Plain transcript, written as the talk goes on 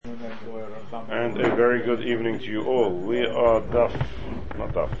and a very good evening to you all. We are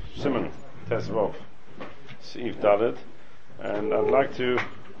Simen, Tesvov, Seif Dalet, and I'd like to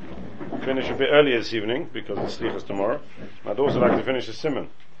finish a bit earlier this evening because it's Hilchos tomorrow. I'd also like to finish the Simen,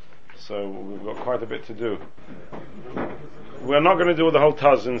 so we've got quite a bit to do. We're not going to do the whole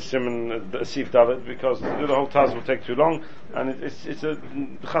Taz in Simen Seif Dalet because to do the whole Taz will take too long, and it's a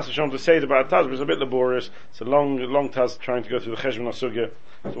Chas Hashem to say it about Taz, but it's a bit laborious. It's a long Taz trying to go through the Cheshbon HaSugya.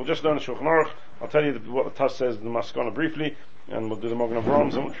 So we'll just learn the Shulchan Orach. I'll tell you what the Taz says in the Maskana briefly, and we'll do the Magen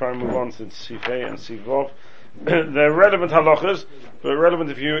Avraham, and we'll try and move on to Seif A and Seif Vav. They're relevant halachas, but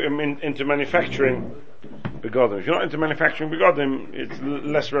relevant if you're into manufacturing begodim. If you're not into manufacturing begodim, it's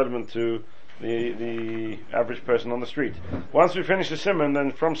less relevant to the average person on the street. Once we finish the Simen,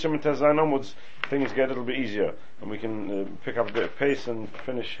 then from Simen Tezayin onwards, things get a little bit easier, and we can pick up a bit of pace and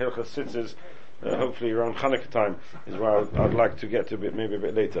finish Hilchos Tzitzis. Hopefully around Chanukah time is where I'd like to get to maybe a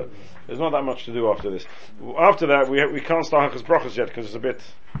bit later. There's not that much to do after this. After that, we can't start Hilchos Brachos yet because it's a bit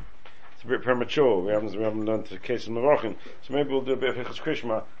premature. We haven't learned the case of Mavachin. So maybe we'll do a bit of Hilchos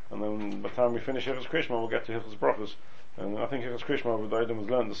Krishma, and then by the time we finish Hilchos Krishma, we'll get to Hilchos Brachos. And I think Hilchos Krishma, with the item was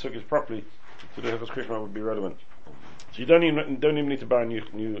learned the sugyas properly, to do Hilchos Krishma would be relevant. So you don't even need to buy a new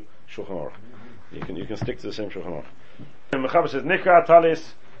Shulchan Aruch. You can stick to the same Shulchan Aruch. And Mechaber says, Nikra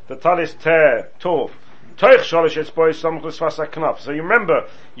talis, the talis tov, toich shalish etzbois samchus fasa knaf. So you remember,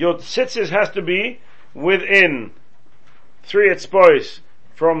 your tzitzis has to be within 3 etzbois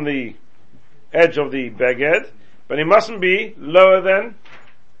from the edge of the beged, but it mustn't be lower than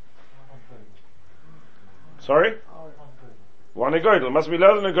 1 agodel. It must be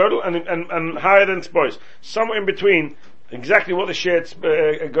lower than a godel and higher than tzbois. Somewhere in between, exactly what the shared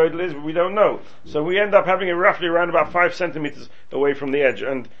agodel is, we don't know. So we end up having it roughly around about 5 centimeters away from the edge,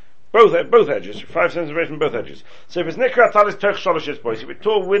 and both edges, 5 centimeters away from both edges. So if it's nikra talis toch shalosh etzbois, if it's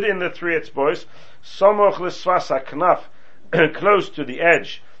all within the 3 etzbois, samoch l'svasa knaf, close to the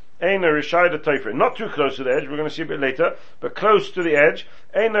edge, Ein rishayda toifer, not too close to the edge, we're going to see a bit later, but close to the edge,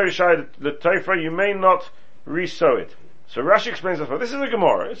 Ein rishayda toifer, you may not resew it. So Rashi explains that. This is a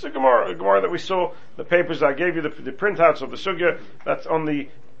Gemara. It's a Gemara that we saw, the papers I gave you, the printouts of the Sugya, that's on the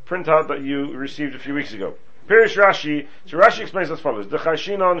printout that you received a few weeks ago. Pirish Rashi, so Rashi explains as follows, the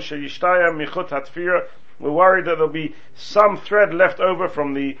Chashinon sheyishtaya michut hatfira, we're worried that there'll be some thread left over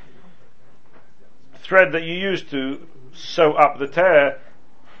from the thread that you used to sew up the tear,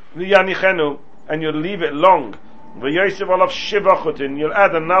 v'yanichenu, and you'll leave it long, v'yosef olav shiva chutin, you'll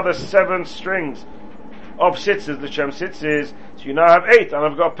add another 7 strings of tzitzis, the Shem tzitzis, so you now have 8, and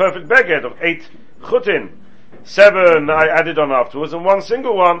I've got a perfect beged of 8 chutin. 7 I added on afterwards, and 1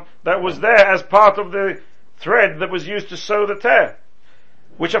 single one that was there as part of the thread that was used to sew the tear.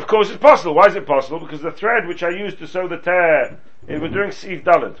 Which of course is possible. Why is it possible? Because the thread which I used to sew the tear, we're doing Seif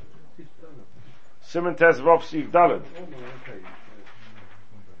Dalet. Simen Tesvov Seif Dalet.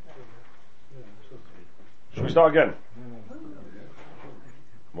 Should we start again?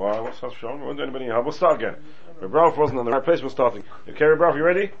 Why? What's wrong? We won't do anybody in We'll start again. Ralph wasn't on the right place. We're starting. Okay, Ralph, you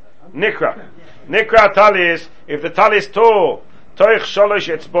ready? Nikra talis. If the talis tall, toich shalosh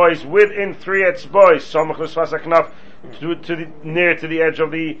etzbois, within 3 etzbois, samach l'svasa knaf, near to the edge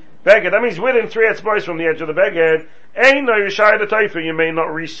of the beged. That means within 3 etzbois from the edge of the beged. Ein no rishayda toifer, you may not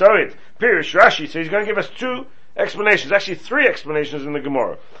resew it. Pirish Rashi. So he's going to give us 2 explanations. Actually 3 explanations in the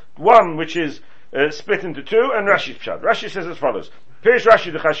Gemara. One which is split into 2, and Rashi's pshat. Rashi says as follows. Pirish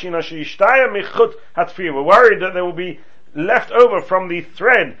Rashi, the Chashina sheyishtaya michut hatfir. We're worried that there will be left over from the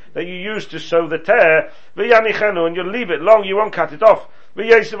thread that you used to sew the tear, v'yanichenu, and you'll leave it long, you won't cut it off.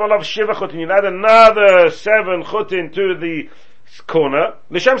 V'yosef olav shiva chutin, you'll add another 7 chutin to the corner,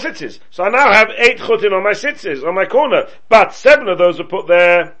 l'shem tzitzis. So I now have 8 chutin on my tzitzis, on my corner, but 7 of those are put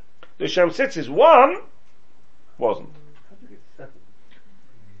there, l'shem tzitzis. 1 wasn't.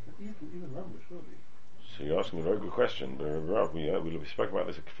 So you're asking a very good question. We spoke about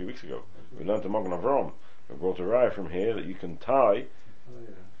this a few weeks ago. We learned the Magen Avraham. We brought a raya from here that you can tie.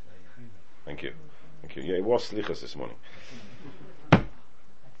 Thank you. Yeah, it was slichas this morning.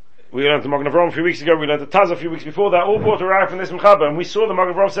 We learned the Magen Avraham a few weeks ago. We learned the Taz a few weeks before that. All brought a raya from this Mechaber, and we saw the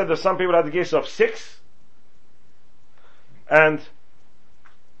Magen Avraham said that some people had the gifts of 6, and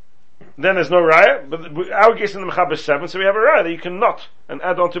then there's no raya, but our gifts in the Mechaber is 7, so we have a raya that you can knot and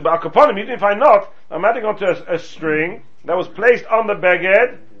add on to Ba'al Kaponim. Even if I knot, I'm adding onto a string that was placed on the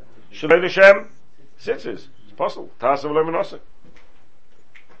beged, Shalei L'Shem Tzitzis. It's possible. Ta'asav Lo Menaseh.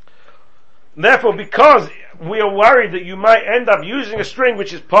 Therefore, because we are worried that you might end up using a string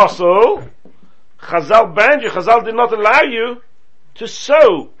which is possible, Chazal banned you. Chazal did not allow you to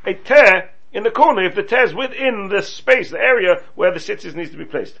sew a tear in the corner if the tear is within the space, the area where the tzitzis needs to be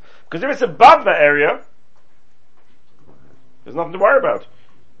placed. Because if it's above that area, there's nothing to worry about.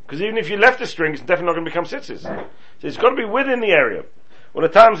 Because even if you left the string, it's definitely not going to become tzitzis. So it's got to be within the area. Well,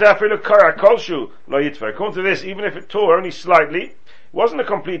 the times according to this, even if it tore only slightly, it wasn't a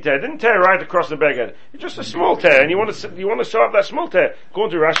complete tear. It didn't tear right across the beged. It's just a small tear, and you want to sew up that small tear.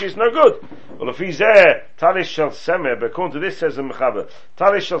 According to Rashi, it's no good. Well, if he's there, talis shel semeh, but according to this says the mechaber,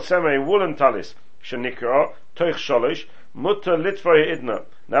 talis shel semeh, woolen talis, shenikra, toich sholish, mutter litvoy idna.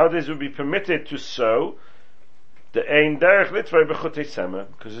 Nowadays it would be permitted to sew the ein derech litvoy b'chutei semeh,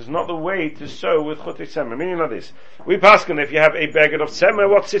 because it's not the way to sew with chutei semeh. Meaning like this. We paskin, if you have a beged of semeh,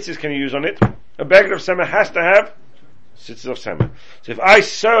 what tzitzis can you use on it? A beged of semeh has to have tzitzis of semeh. So if I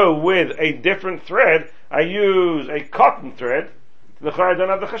sew with a different thread, I use a cotton thread, I don't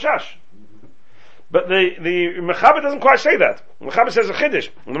have the chashash. But the Mechaber doesn't quite say that. Mechaber says a chiddush.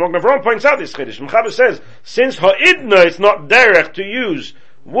 And the Magen Avraham points out this chiddush. Mechaber says, since ha'idna it's not derech to use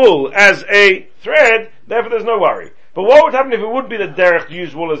wool as a thread, therefore there's no worry. But what would happen if it would be the derech to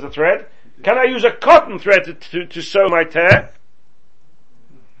use wool as a thread? Can I use a cotton thread to sew my tear?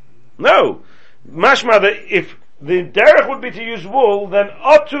 No. Mashma that if the derech would be to use wool, then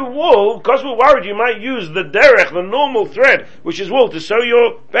otu wool, because we're worried you might use the derech, the normal thread, which is wool, to sew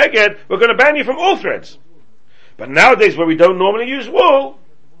your beged, we're going to ban you from all threads. But nowadays where we don't normally use wool,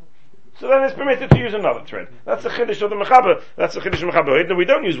 so then it's permitted to use another thread. That's the chiddush of the mechaber. That's the chiddush of the mechaber. We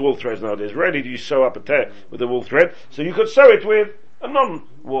don't use wool threads nowadays. Rarely do you sew up a tear with a wool thread. So you could sew it with a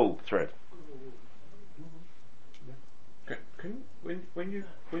non-wool thread. When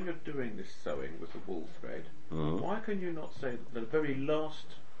you're doing this sewing with the wool thread, why can you not say that the very last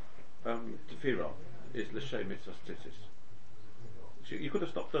tefirah is l'shem mitzvah tzitzis? You could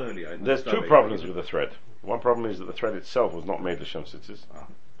have stopped earlier. There's two problems with the thread. One problem is that the thread itself was not made l'shem tzitzis.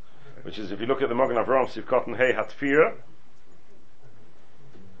 Which is, if you look at the Magen Avraham, Siv Cotton Hey Hatfira,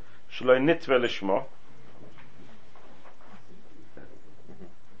 Shloi Nitve Lishma,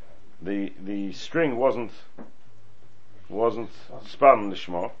 the string wasn't spun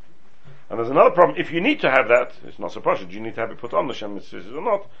Lishma. And there's another problem, if you need to have that, it's not so posh, you need to have it put on the Shem Mitzvah or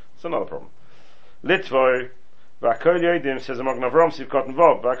not, it's another problem. Litvoi, V'akol yodim, says the Magen Avraham, Siv Cotton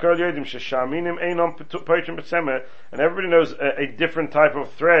Vav, V'akol yodim, Sheshaminim Einom Poitrim B'Tzemeh, and everybody knows a different type of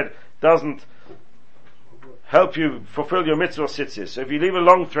thread doesn't help you fulfill your mitzvah tzitzis. So if you leave a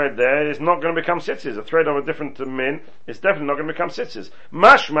long thread there, it's not going to become tzitzis. A thread of a different min, it's definitely not going to become tzitzis.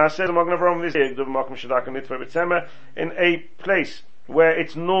 Mashma says the Magen Avraham this in a place where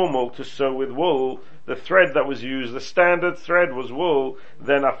it's normal to sew with wool, the thread that was used, the standard thread was wool,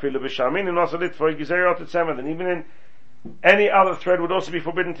 then afilu b'shamin and also litvoy gizerot etzema. Then even in any other thread would also be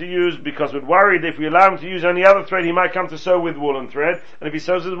forbidden to use, because we're worried if we allow him to use any other thread, he might come to sew with woolen thread, and if he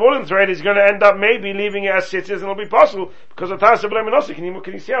sews with woolen thread, he's going to end up maybe leaving it as tzitzis, and it'll be possible, because of Tasa B'Leminosi.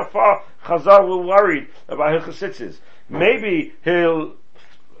 Can you see how far Chazal were worried about Hilchos Tzitzis? Maybe he'll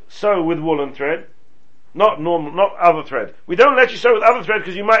sew with woolen thread, not other thread. We don't let you sew with other thread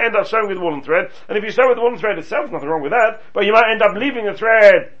because you might end up sewing with woolen thread, and if you sew with woolen thread itself, nothing wrong with that, but you might end up leaving a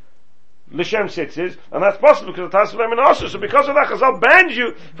thread l'shem tzitzis, and that's possible because of Tasa B'Leminosi. So because of that, Chazal banned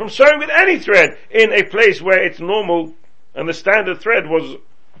you from sewing with any thread in a place where it's normal, and the standard thread was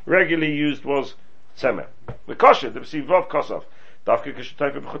regularly used was tzemeh. The kosher, the Sivav Kosov. Dafke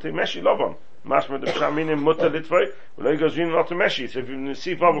k'shetayfe b'chotei meshi lovon. Mashma the b'shaminim mutter litvoi, v'lo yigozvin not to meshi. So if you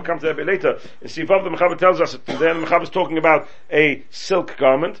Sivav, will come to that a bit later. In Sivav, the Mechaber tells us, that then the Mechaber is talking about a silk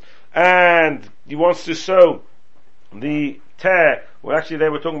garment, and he wants to sew the tear. Well, actually they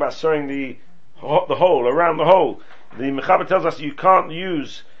were talking about sewing the hole, around the hole. The Mechaber tells us you can't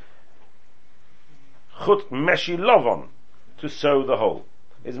use chut meshi lovon to sew the hole.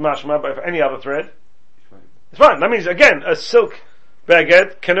 It's mashma, but if any other thread, it's fine. That means, again, a silk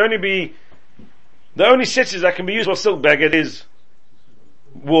baguette can only be, the only stitches that can be used for silk baguette is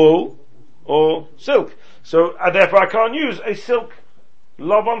wool or silk. So, therefore I can't use a silk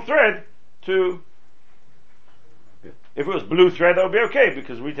love-on thread to, if it was blue thread that would be okay,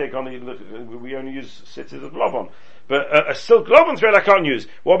 because we we only use stitches of love-on. But a silk love-on thread I can't use.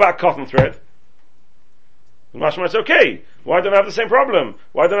 What about cotton thread? Mashma, it's okay. Why don't I have the same problem?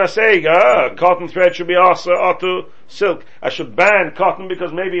 Why don't I say, cotton thread should be also to silk? I should ban cotton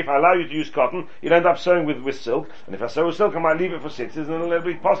because maybe if I allow you to use cotton, you'll end up sewing with silk. And if I sew with silk, I might leave it for tzitzis, and it'll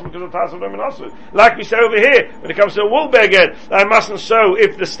be possible because of Tasa B'Leminosi. Like we say over here, when it comes to a wool baguette, I mustn't sew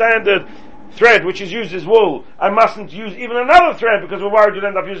if the standard thread which is used is wool. I mustn't use even another thread because we're worried you'll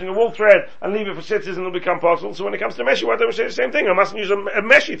end up using a wool thread and leave it for tzitzis and it'll become possible. So when it comes to meshi, why don't we say the same thing? I mustn't use a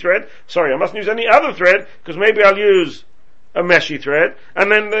meshi thread. I mustn't use any other thread because maybe I'll use a meshy thread,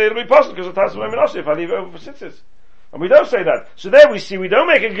 and then it'll be possible because the Taz will also if I leave it over for tzitzis. And we don't say that. So there we see, we don't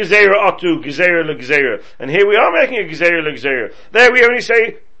make a gezerah otu, gezerah le-gezerah. And here we are making a gezerah le-gezerah. There we only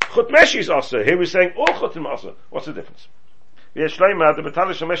say, chut meshis asa. Here we're saying, all chutim asa. What's the difference? V'yesh leima, the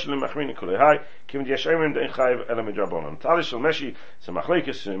betalish shal-meshi le-machrini kulei hai, kim v'yesh oimim de'en chayiv ela midrabanan. Betalish shal-meshi, it's a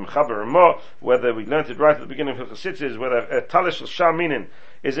machlekes, mechaber mo, whether we learned it right at the beginning of Hilchos Tzitzis, whether a talish shal-minin,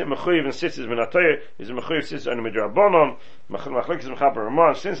 is it mechuyev and tzitzis minatoyer? Is it mechuyev tzitzis only midrabanan? Machlekes mechaber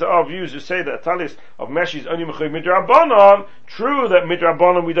ramon. Since there are views who say that a talis of meshi is only mechuyev midrabanan, true that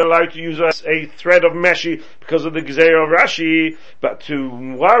midrabanan we don't allow you to use as a thread of meshi because of the gezerah of Rashi, but to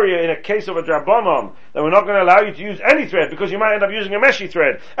worry in a case of a drabanan that we're not going to allow you to use any thread because you might end up using a meshi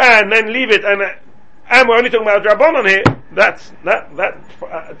thread and then leave it and we're only talking about drabanan here.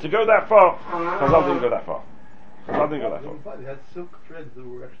 To go that far, Chazal didn't go that far. They had silk threads that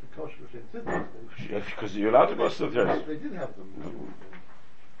were actually kosher in Tzitzis. Yes, because you're allowed to go silk threads. They did have them.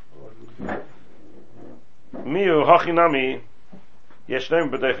 Miu hachinami yeshleim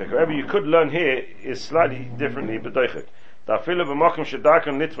b'deichek. However, you could learn here is slightly differently b'deichek. Ta'afilu b'makom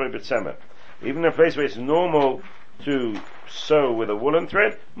shedarkan litvoi b'tzemer. Even in a place where it's normal to sew with a woolen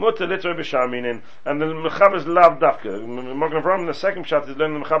thread, mutter litvoi b'shaminin, and the mechaber's lav dafka. Magen Avraham in the second shot is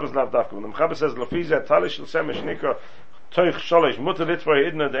learning the mechaber's lav dafka. When the mechaber says lafizeh talish shel semer shnikra toich sholish mutter litvoi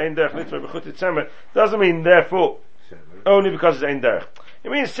idna the ein derech litvoi b'chutit tzemer, doesn't mean therefore only because it's ein derech. It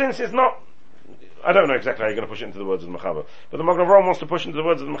means since it's not, I don't know exactly how you're going to push it into the words of the Mechaber, but the Magen Avraham wants to push into the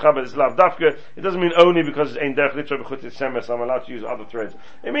words of the Mechaber, it's lav dafka. It doesn't mean only because it's ein derech litvoi b'chutit tzemer, so I'm allowed to use other threads.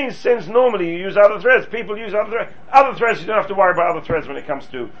 It means since normally you use other threads, people use other threads, you don't have to worry about other threads when it comes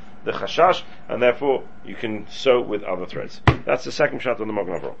to the chashash, and therefore you can sew with other threads. That's the second shot on the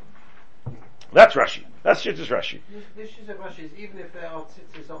Magen Avraham. That's Rashi. That's Shittas Rashi. This Shittas Rashi is even if there are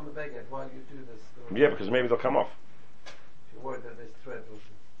tzitzis on the beged while you do this. Yeah, because maybe they'll come off. You're worried that this thread will.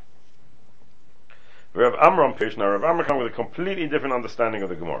 Rav Amram Pish, now Rav Amram comes with a completely different understanding of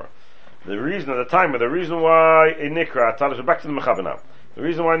the Gemara. The reason why a Nikra Talis, we're back to the Mechaber now. The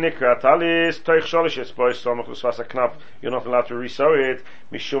reason why Nikra Talis, Toich Sholish Espois, Somach Usvasa Knaf, you're not allowed to resew it,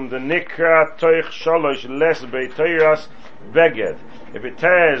 Mishum the Nikra Toich Sholish Les Beiteiras Beged. If it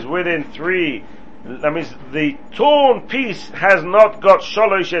tears within 3, that means the torn piece has not got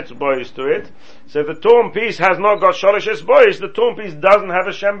Sholish Espois to it. So if the torn piece has not got Sholish Espois, the torn piece doesn't have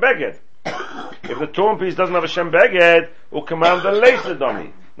a Shem Beged. If the torn piece doesn't have a Shem Beged, we'll command the laser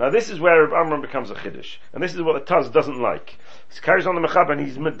dummy. Now this is where Rav Amram becomes a Chiddush. And this is what the Taz doesn't like. He carries on the Mechaber and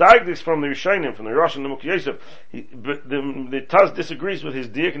he's medayeg this from the Rishonim, from the Rosh and the Mukhi Yosef. But the Taz disagrees with his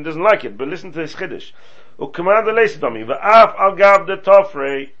diak and doesn't like it. But listen to his Chiddush. We'll command the laser dummy. V'af al gav de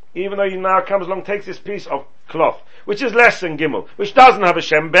tofrei. Even though he now comes along, takes this piece of cloth, which is less than Gimel, which doesn't have a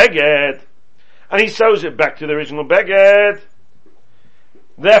Shem Beged. And he sews it back to the original Beged.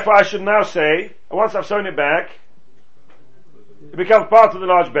 Therefore, I should now say, once I've sewn it back, it becomes part of the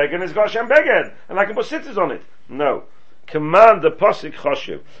large beged and it's got Shem Beged, and I can put tzitzis on it. No. Command the posik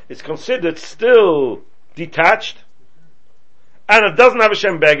choshev. It's considered still detached, and it doesn't have a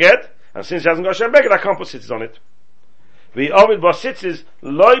Shem Beged, and since it hasn't got a Shem Beged, I can't put tzitzis on it. The ovid bas tzitzis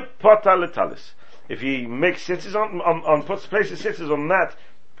loy pota letalis. If he makes tzitzis places tzitzis on that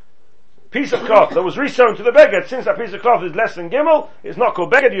piece of cloth that was resewn to the beged, since that piece of cloth is less than gimel, it's not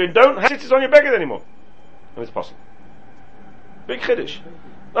called beged, you don't have tzitzis on your beged anymore. And it's possible. Big chiddush.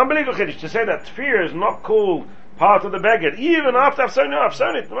 Unbelievable chiddush to say that tefillah is not called part of the beged. Even after I've sewn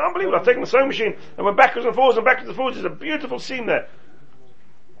it. Unbelievable. I've taken the sewing machine and went backwards and forwards. There's a beautiful seam there.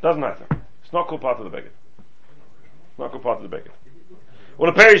 Doesn't matter. It's not called part of the beged. It's not called part of the beged.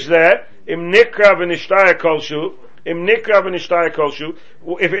 Well, the parish there, im nikra v'nishtaya kolshu,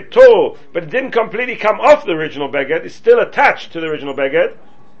 if it tore, but it didn't completely come off the original beged, it's still attached to the original beged.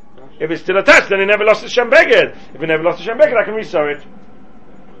 If it's still attached, then it never lost its Shem Beged. If it never lost its Shem Beged, I can resew it.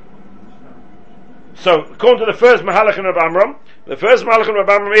 So, according to the first Mahalach in Rav Amram, the first Mahalach in Rav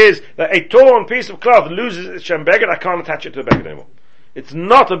Amram is that a torn piece of cloth loses its Shem Beged, I can't attach it to the beged anymore. It's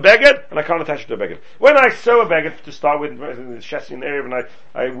not a beged, and I can't attach it to a beged. When I sew a beged, to start with, in the Shessin area, and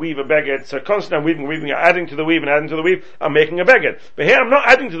I weave a beged, so constantly I'm weaving, adding to the weave, I'm making a beged. But here I'm not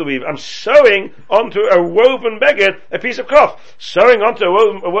adding to the weave, I'm sewing onto a woven beged, a piece of cloth. Sewing onto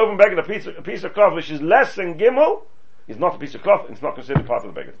a woven beged, a piece of cloth which is less than gimel, is not a piece of cloth, it's not considered part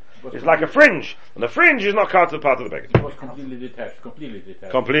of the beged. It's like a fringe, and the fringe is not part of the beged. It was completely detached.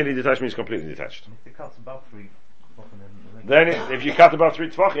 Completely detached means completely detached. It cuts about 3. Then if you cut about 3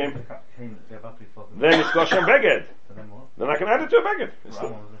 tefachim, then it's got Shem Beged. Then I can add it to a Beged.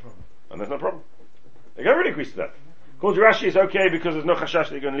 And there's no problem. They go really increase to that. According to Rashi, it's okay because there's no chashash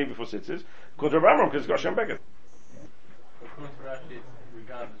that you're going to leave before tzitzis. According to Rav Amram, because it's got Shem Beged.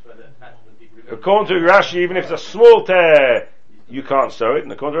 According to Rashi, even if it's a small tear, you can't sew it.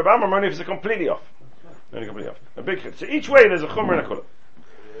 And according to Rav Amram, only if it's completely off. Only completely off. A big hit. So each way there's a chumrah and a kula.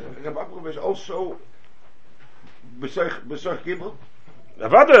 Rav Amram is also Besorg Gimel?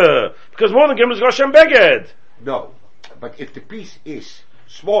 Avada, because more than Gimel is got Shem Beged. No, but if the piece is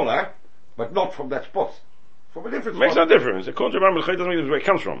smaller, but not from that spot, from a different makes spot. no difference. According to Rav Amram, it doesn't make where it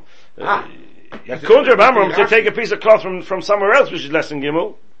comes from. According to Rav Amram, to take a piece of cloth from somewhere else, which is less than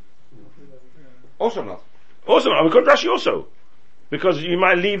Gimel. Also not. Also not. According to Rashi also. Because you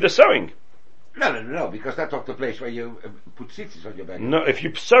might leave the sewing. No, because that's not the place where you put tzitzis on your back. No, if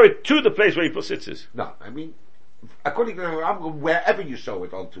you sew it to the place where you put tzitzis. No, I mean, according to Rav Amram, wherever you sew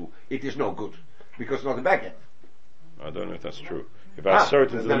it onto, it is no good. Because it's not a baguette. I don't know if that's true. If I sew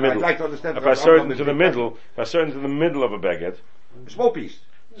it into the middle, I'd like to understand if I sew it into the middle of a baguette, a small piece,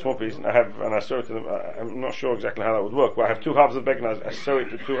 and I sew it to them. I'm not sure exactly how that would work. But I have 2 halves of the baguette, and I sew it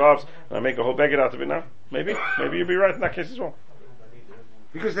to 2 halves, and I make a whole baguette out of it now. Maybe you'd be right in that case as well.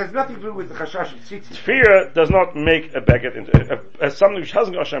 Because there's nothing to do with the chashash of tzitzis. Tefira does not make a baguette into something which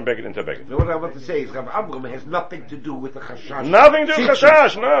hasn't got a sham baguette into a baguette. No, what I want to say is Rav Amram has nothing to do with the chashash. Nothing to do with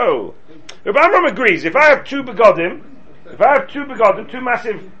chashash, no. Rav Amram agrees. If I have 2 begodim, 2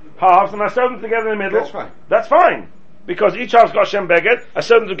 massive halves, and I sew them together in the middle, that's fine. Because each half's got Shem Beged, I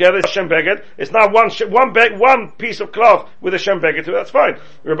sew them together, it's Shem Beged, it's now one piece of cloth with a Shem Beged to it, that's fine.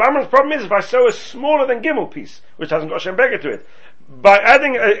 Rav Amram's problem is if I sew a smaller than Gimel piece, which hasn't got Shem Beged to it, by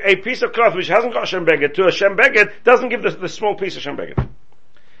adding a piece of cloth which hasn't got Shem Beged to a Shem Beged, doesn't give the small piece of Shem Beged. If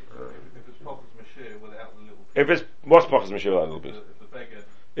it's Pochas Mashir without the little piece. If it's, what's Pochas Mashir without a little piece?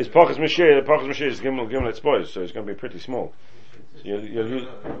 It's Pochas Mashir, the Pochas Mashir is Gimel it's boys, so it's going to be pretty small. So you'll use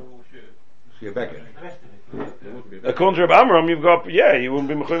your baguette. According to Rav Amram, you've got, you wouldn't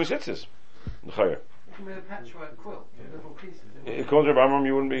be Mechuyev Tzitzis. You can make a patchwork quilt, little pieces. According to Rav Amram,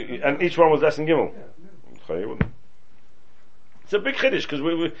 you wouldn't be, and each one was less than Gimel. You wouldn't. It's a big chiddush because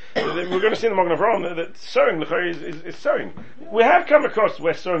we're going to see in the Magen Avraham that sewing is sewing. We have come across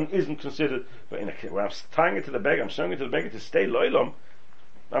where sewing isn't considered, but when I'm tying it to the bag, I'm sewing it to the bag to stay loylam.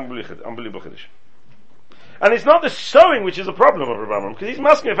 Unbelievable chiddush. And it's not the sewing which is a problem of Rav Amram, because he's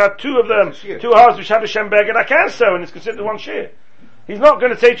asking if I have 2 of them, 2 halves which have a shem bag, and I can sew, and it's considered one shear. He's not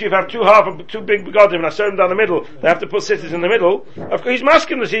going to say to you if I have 2 half of 2 big begodim and I sew them down the middle, they have to put sitters in the middle. Of course, he's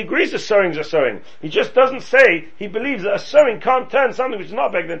masking this, he agrees that sewing's a sewing. He just doesn't say, he believes that a sewing can't turn something which is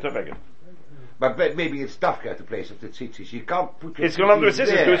not begged into a beged. But maybe it's tough at the place of the tzitzis. You can't put your it's going to do a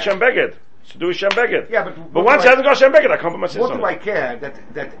tzitzis, do a shem beged. So do a shem beged. Yeah, but once he hasn't got shem beged, I can't put my tzitzis what on do I care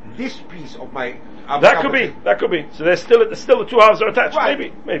that this piece of my... That could be. So there's still the 2 halves are attached.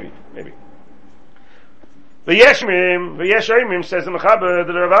 Right. Maybe. The Yeshayimim says in the Mechaber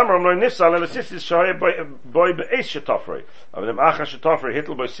that Rav Amram lo nifsal el sitzis shoye boy be'es shetafrei. But them acha shetafrei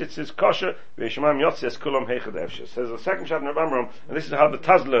hitl boy sitzis kosher ve'yishmam yotzes kulam heichad efshes. Says the second shot in Rav Amram, and this is how the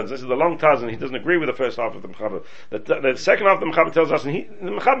Taz learns. This is the long Taz, and he doesn't agree with the first half of the Mechaber. The second half of the Mechaber tells us, and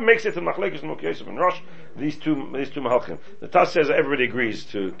the Mechaber makes it in Machlekes and Mok Yosef and Rosh. These two Mahalchim. The Taz says that everybody agrees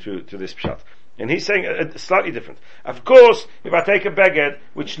to this pshat. And he's saying slightly different. Of course, if I take a beged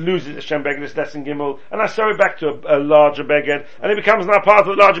which loses a shem beged, it's less than gimel, and I sew it back to a larger beged, and it becomes now part of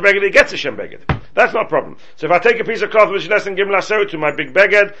the larger beged, it gets a shem beged. That's not a problem. So if I take a piece of cloth which is less than gimel, I sew it to my big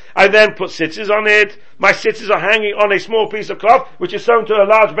beged, I then put sitzes on it, my sitzes are hanging on a small piece of cloth which is sewn to a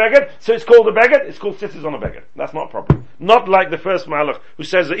large beged, so it's called a beged, it's called sitzes on a beged. That's not a problem. Not like the first malach who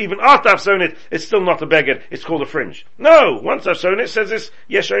says that even after I've sewn it, it's still not a beged, it's called a fringe. No, once I've sewn it, says this,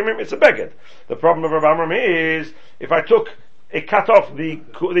 yeshayimim, it's a beged. The problem of Rav Amram is, if I cut off the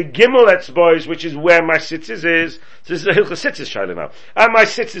gimel boys, which is where my sitzes is, so this is a Hilchos Tzitzis shaila now, and my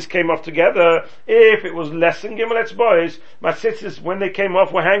sitzes came off together, if it was less than gimel boys, my sitzes, when they came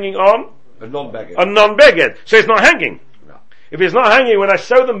off, were hanging on a non-beged. So it's not hanging. No. If it's not hanging, when I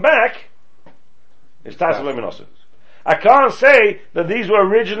sew them back, it's Tassim Leminosu. I can't say that these were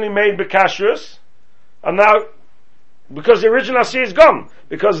originally made bekashrus, and now, because the original Asiyah is gone.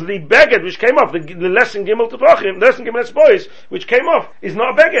 Because the beged which came off, the lesson Gimel Tefachim, the lesson Gimel Boys, which came off, is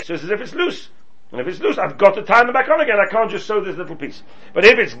not a beged. So it's as if it's loose. And if it's loose, I've got to tie them back on again. I can't just sew this little piece. But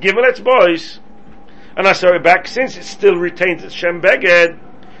if it's Gimel Boys, and I sew it back, since it still retains its Shem beged,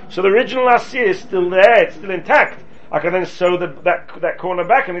 so the original Asiyah is still there, it's still intact. I can then sew that corner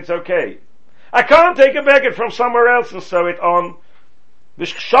back and it's okay. I can't take a beged from somewhere else and sew it on.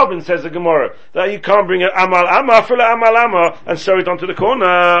 Shabin says the Gemara that you can't bring an amal and sew it onto the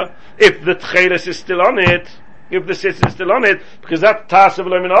corner if the tcheles is still on it, if the sitz is still on it, because that tasav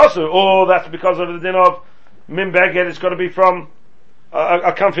lomin also, or that's because of the din of min beged. It's got to be from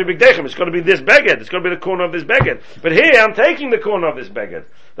I'll come for big dechem. It's got to be this beged. It's got to be the corner of this beged. But here, I'm taking the corner of this beged.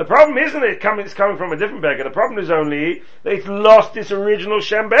 The problem isn't it's coming from a different beged. The problem is only that it's lost its original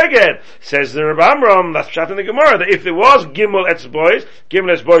Shem beged. Says the Reb Amram, that's Pshat in the Gemara, that if there was Gimel Etz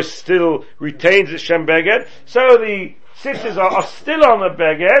Boys still retains its Shem beged, so the sisters are still on the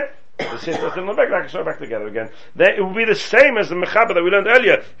beged, the sisters are still on the beged, I can sew it back together again. It will be the same as the Mechaber that we learned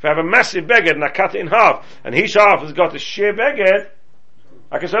earlier. If I have a massive beged and I cut it in half, and each half has got a sheer beged,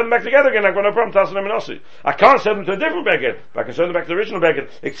 I can sew them back together again. I've got no problem tassing them in Osi. I can't sew them to a different beged, but I can sew them back to the original beged,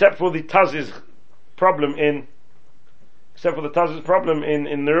 except for the Taz's problem in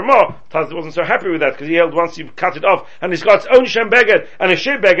the Ramah. Taz wasn't so happy with that, because he held once you've cut it off, and it's got its own Shem beged, and a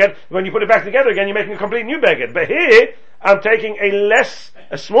Shir beged, when you put it back together again, you're making a complete new beged. But here, I'm taking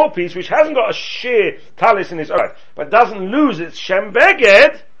a small piece, which hasn't got a Shir talis in its own, but doesn't lose its Shem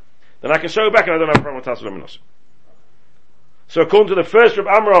beged, then I can sew it back, and I don't have a problem with tassing them in Osi. So according to the first Reb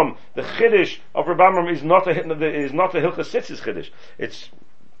Amram, the Chiddush of Reb Amram is not a Hilchos Tzitzis Chiddush.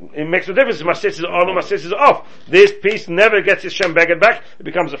 It makes no difference if my tzitzis are on or my tzitzis are off. This piece never gets its Shem beged back, it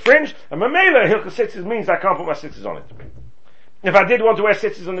becomes a fringe, and Mamela Hilchos Tzitzis means I can't put my tzitzis on it. If I did want to wear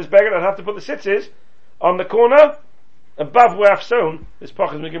tzitzis on this beged, I'd have to put the tzitzis on the corner above where I've sewn this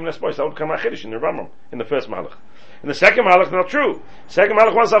pocket and given this voice. That would become my Chiddush in the Reb Amram, in the first Malach. In the second Malach, not true. Second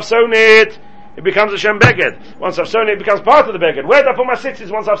Malach, once I've sewn it becomes a Shem beged. Once I've sewn it becomes part of the beged. Where do I put my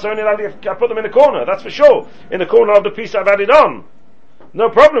tzitzis once I've sewn it? I put them in the corner, that's for sure. In the corner of the piece I've added on. No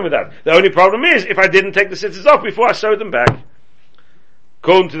problem with that. The only problem is if I didn't take the tzitzis off before I sewed them back.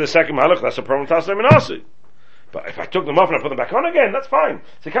 According to the second Malach, that's a problem to them in Asi. But if I took them off and I put them back on again, that's fine.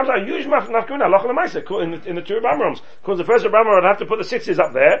 So it comes out a huge nafkamina, loch on the Maisa, in the two Reb Amrams. According to the first Reb Amram, I'd have to put the tzitzis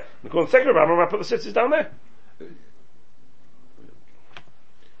up there. And according to the second Reb Amram, I'd put the tzitzis down there.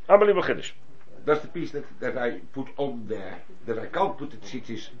 Unbelievable Chiddush. That's the piece that I put on there, that I can't put the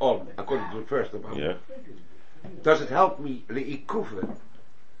tzitzis on, according to the first one. Yeah. Does it help me, le'ikuve,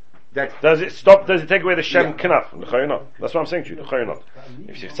 that... Does it take away the Shem Knaf? That's what I'm saying to you,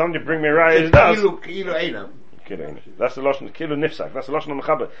 if somebody bring me a raya, it does. Kilo Eina. That's the Lashon, Kilo Nifsak, that's the Lashon of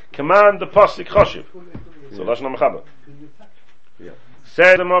Mechaber. Command the Posik Choshev. So Lashon of Mechaber.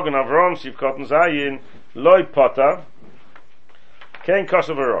 Said the Mogan Avram, Siv Kotten Zayin, Loi Potter, Kein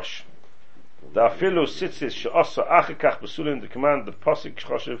Kosovo Rosh. Da afilu tzitzis she'osa achikach besulin the command the posik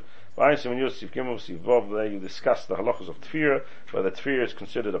choshev v'ayinsim and Yosef Gimel Sivov. There you discuss the halachos of tefira, whether tefira is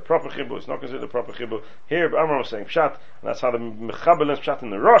considered a proper chibur, it's not considered a proper chibur. Here Reb Amram was saying pshat, and that's how the mechaber learns pshat in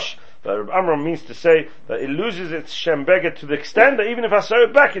the Rosh. That Reb Amram means to say that it loses its shem beged to the extent that even if I sew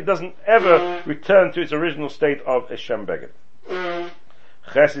it back, it doesn't ever return to its original state of a shem beged.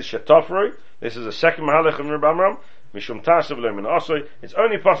 Chesis shetofroi. This is the second mahalach of Reb Amram. Mishum tasav le'min asoi. It's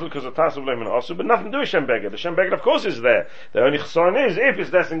only possible because of tasav le'min asoi, but nothing to do with Shem beged. The Shem beged, of course, is there. The only chsaron is if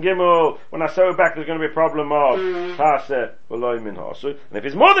it's less than gimel. When I sew it back, there's going to be a problem of tasav le'min asoi. And if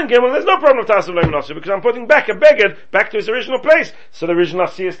it's more than gimel, there's no problem of tasav le'min asoi because I'm putting back a beged back to its original place. So the original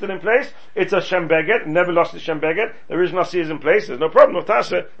asiyah is still in place. It's a Shem beged. Never lost the Shem beged. The original asiyah is in place. There's no problem of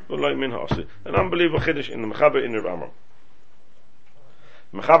tasav le'min asoi. An unbelievable chiddush in the mechaber in Reb Amram.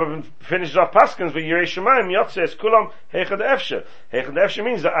 Mechaber finishes off Paskins with Yirei Shemayim Yotzes Kulam Heichad Efshe. Heichad Efshe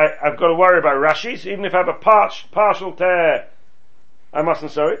means that I've got to worry about Rashi, so even if I have a partial tear, I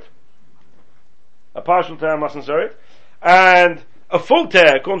mustn't sew it. A partial tear, I mustn't sew it. And a full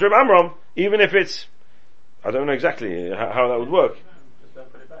tear, according to Reb Amram, even if it's, I don't know exactly how that would work. Just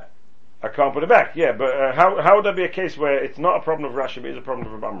don't put it back. I can't put it back, yeah, but how would there be a case where it's not a problem of Rashi, but it's a problem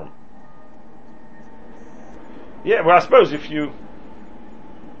of Reb Amram? Yeah, well I suppose if you...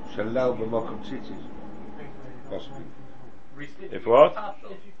 Shalal b'mokum tzitzis. Possibly. If what?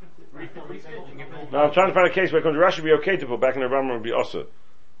 Restitching. No, I'm trying to find a case where it comes to Rashi would be okay to put back in the Rambam would be also.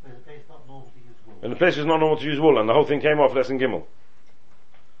 And the place is not normal to use wool, and the whole thing came off less than Gimel.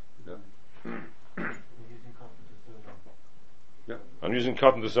 Yeah. I'm using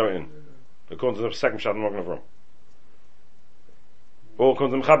cotton to sew it in. According to the second shot I'm not going to from. Or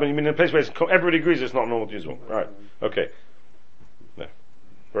according to the Mechaber, you mean in a place where everybody agrees it's not normal to use wool. Right. Okay.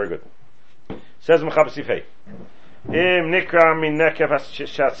 Very good. Says Mechaber Sifei. Im nikra min nekev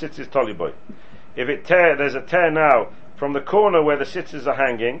tzitzis toliboy. If there's a tear now from the corner where the tzitzis are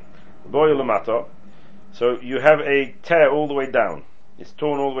hanging, boy lamato. So you have a tear all the way down. It's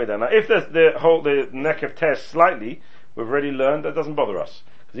torn all the way down. Now, if the nekev tears slightly, we've already learned that doesn't bother us.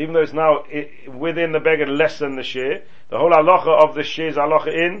 Because even though it's now within the beged less than the shear, the whole halacha of the shear is halacha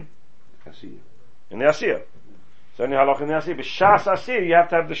in the asiyah. So only halacha in the asiyah, but shas asiyah you have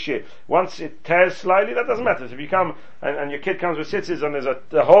to have the shear. Once it tears slightly, that doesn't matter. So if you come and your kid comes with tzitzis and there's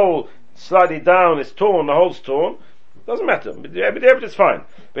the hole slightly down, it's torn, the hole's torn, Doesn't matter. But it's fine.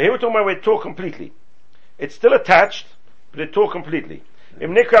 But here we're talking about where it tore completely. It's still attached, but it tore completely.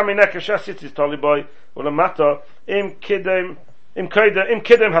 Im nikra mineka shasitzis taliboy ulamata im kidem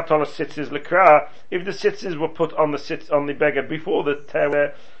hatalas sitzis lekra. If the sitzis were put on the beged before the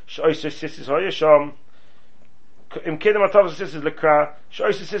tear, shoyse sitzis hoyesham. Im kidem hatalas sitzis lekra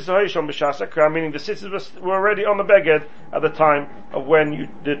shoyse sitzis hoyesham b'shas akra. Meaning the sitzis were already on the beged at the time of when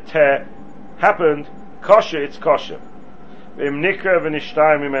the tear happened. Kosher, it's kosher. Im nikra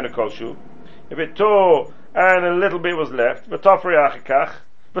v'nishtayim imenu kolshu. If it tore and a little bit was left,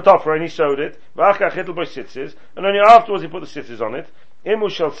 and he sewed it, and only afterwards he put the sitzis on it.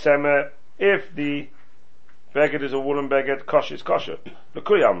 If the beged is a woolen beged, kosher is kosher.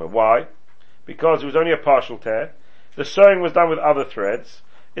 Why? Because it was only a partial tear. The sewing was done with other threads.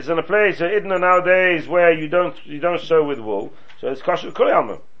 It's in a place nowadays where you don't sew with wool, so it's kosher. But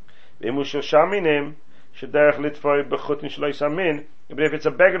if it's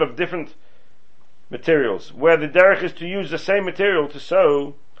a beged of different materials, where the derech is to use the same material to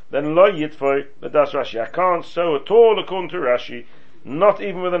sew, then lo yitfoy l'das Rashi. I can't sew at all according to Rashi, not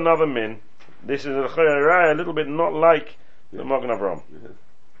even with another min. This is a little bit not like the Magen Avraham.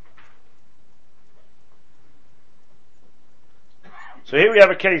 So here we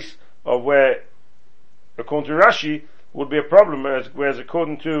have a case of where, according to Rashi, would be a problem, whereas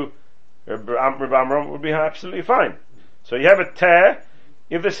according to Rabbi Amram would be absolutely fine. So you have a tear.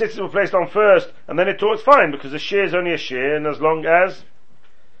 If the sitzis were placed on first and then it tore, it's fine, because the shear is only a shear, and as long as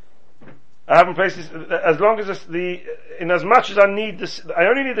I haven't placed this, as long as in as much as I only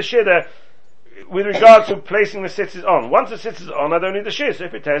need the shear there with regards to placing the sitzis on. Once the sitzis are on, I don't need the shear, so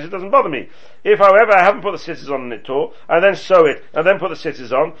if it tears, it doesn't bother me. If, however, I haven't put the sitzis on and it tore, I then sew it, and then put the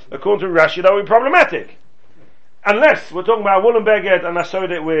sitzis on, according to Rashi, that would be problematic. Unless we're talking about a woolen beged and I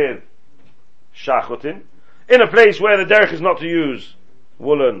sewed it with shachutin, in a place where the derech is not to use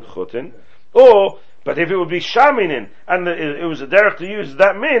woolen chutin, but if it would be shaminin and it was a derech to use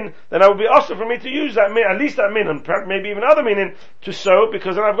that min, then I would be also for me to use that min, at least that min, and maybe even other minin to sew,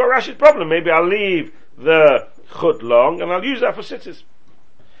 because then I've got Rashi's problem. Maybe I'll leave the chut long and I'll use that for sitzis.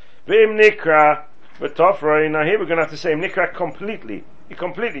 V'im nikra v'tofroi. Now here we're going to have to say nikra completely. He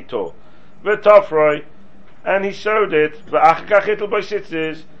completely tore. V'tofroi, and he sewed it. V'achkach it'll by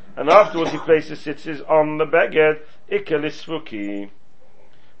sitzis, and afterwards he placed the sitzis on the beged. Ikelisvuki.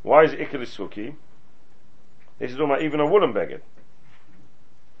 Why is it ikelisvuki? This is talking about even a woolen beged.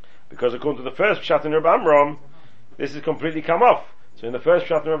 Because according to the first pshat in Rabbi Amram, this has completely come off. So in the first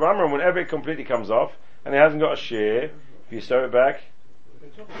pshat in Rabbi Amram, whenever it completely comes off, and it hasn't got a shear, if you sew it back,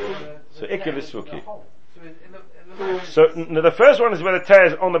 so ikelisvuki. So the first one is where the tear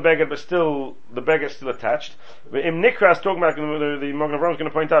is on the beged, but still the beged is still attached. But in Nikra, it's talking about the Magen Avraham is going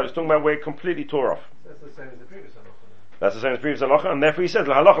to point out. It's talking about where it completely tore off. That's the same as the previous halacha. That's the same as the previous halacha, and therefore he says,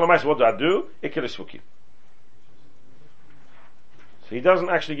 "Halacha l'maisa, what do I do? Ikelisvuki." So he doesn't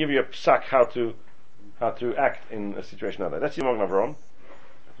actually give you a psak how to act in a situation like that. Let's see the Magen Avraham.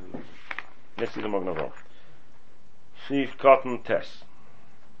 Let's see the Magen Avraham. Sif cotton tes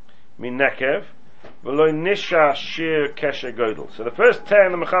min nekev. So the first tear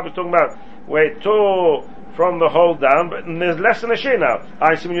in the Mechaber is talking about where it tore from the hole down, but there's less than a shear now.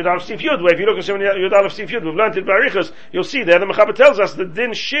 I Simen Yud Aleph Sif Yud, where if you look at Simen Yud Aleph Sif Yud, we've learned it by Arichos, you'll see there the Mechaber tells us the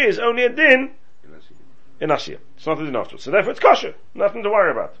din shear is only a din in Asiyah. It's not a din afterwards. So therefore it's kosher. Nothing to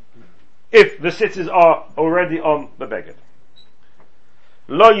worry about. If the sitzis are already on the beged.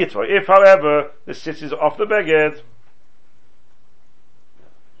 Lo yitvoy. If, however, the sitzis are off the beged,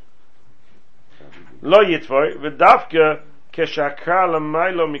 Lo yitvoy v'davka keshakra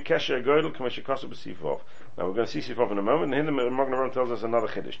l'maylo mikesher goydel k'meshikosu b'sifov. Now we're going to see sifov in a moment, and here the Magen Avraham tells us another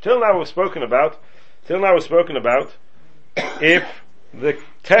chiddush. Till now we've spoken about if the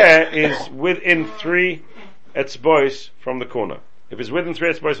tear is within 3 etzbois from the corner. If it's within 3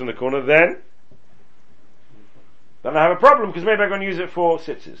 etzbois from the corner, then I have a problem, because maybe I'm going to use it for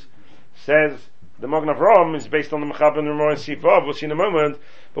sitzis. Says the Magen Avraham is based on the Mechaber and the Ramah and Sifav, we'll see in a moment.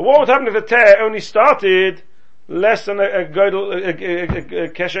 But what would happen if the tear only started less than a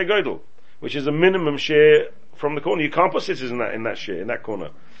kesher goydel, which is a minimum shear from the corner? You can't put sitzis in that shear, in that corner.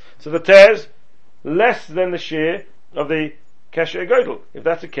 So the tear's less than the shear of the kesher goydel. If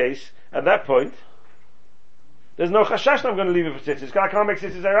that's the case, at that point, there's no chashash that I'm going to leave it for sitzis. I can't make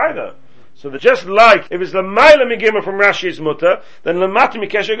sitzis there either. So just like if it's l'mayla migimah from Rashi's mutter, then l'mata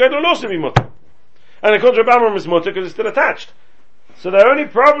mikesher goydel will also be mutter. And according to Rabbi Amram is mutter because it's still attached. So the only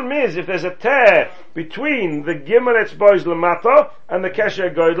problem is if there's a tear between the gimel etzbois lamata and the kesher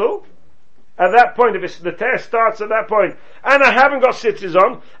goydel, at that point, if the tear starts at that point, and I haven't got tzitzis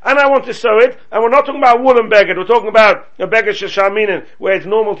on, and I want to sew it, and we're not talking about woolen beged, we're talking about a beged sheshaminin, where it's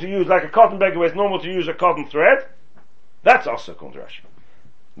normal to use, like a cotton beged, where it's normal to use a cotton thread, that's also contra Rashi.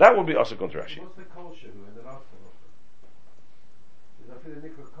 That would be also contra Rashi. What's the kol shu in the last one? Is that for the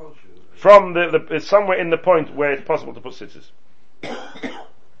nikra kol shu? From it's somewhere in the point where it's possible to put tzitzis.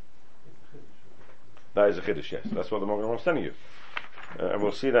 That is a chiddush, yes. That's what the Magen was telling you. And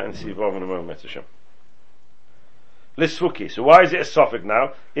we'll see that in Sivov in a moment, Hashem. Lisfuki. So why is it a suffix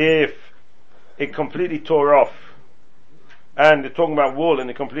now? If it completely tore off, and they're talking about wool and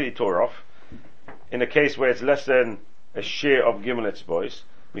it completely tore off, in a case where it's less than a share of Gimelet's boys,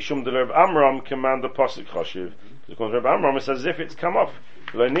 Mishum de Reb Amram command the Pasuk Choshev. Because Reb Amram, it's as if it's come off.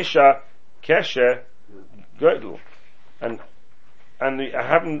 Lo nisha keshe girdle. And it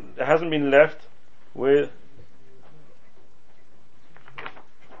hasn't been left with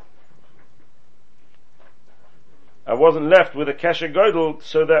I wasn't left with a keshe girdle,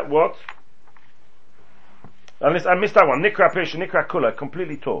 so that what? Unless I missed that one. Nikra Pish, Nikra Kula,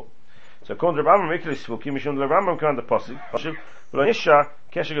 completely tore. So according to Reb Amram, Mikli Svuki, Mishum de Reb Amram command the Pasuk Choshev. Lo nisha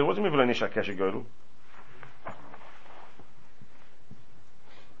keshe girdle. What do you mean lo nisha keshe girdle?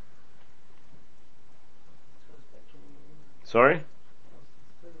 Sorry?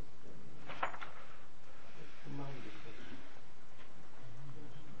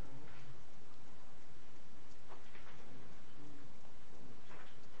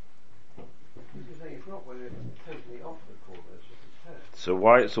 It's not whether it's totally off the corner, it's just a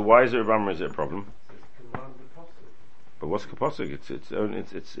tear. So why is it Reb Amram, is it a problem? But what's kapasuk?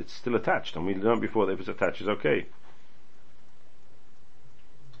 It's still attached, and we learned before that if it's attached, it's okay.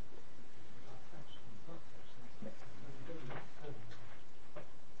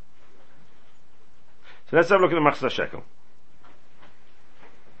 So let's have a look at the Machzor Shekel.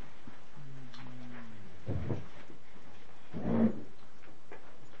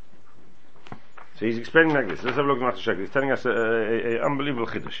 So he's explaining like this. Let's have a look at the Machzor Shekel. He's telling us a unbelievable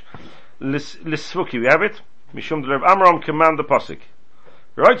chiddush. Lisfuki, we have it. Mishum de Reb Amram command the pasuk.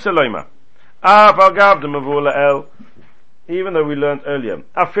 Right, Saloima. Aval gav de mavur la'el. Even though we learned earlier,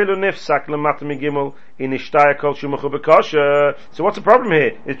 afilu nifsak lemata migimel in ishtaya kol shumachu bekosher. So what's the problem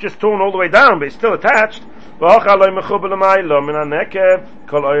here? It's just torn all the way down, but it's still attached. V'hocha loy mechuber l'maylo min hanekev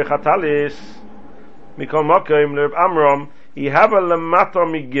kol orach hatalis mikol mokim Reb Amram ihava lemata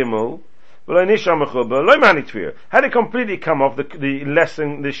migimel. Had it completely come off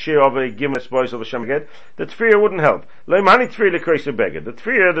the shear of a gimel boys of a shemged, the tefillah wouldn't help. The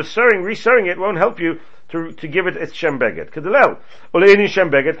tefillah, the sewing, re-sewing it won't help you to give it its shem beged. Kedilel. Le'inyin shem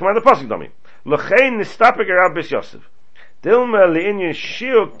beged, come on the pasuk domi. L'chein nistapek Rab Bis Yosef. Dilma le'inyin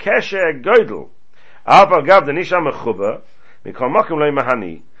shiur keshe goydel. Aval gav the nisha mechuba, mikol mokim loy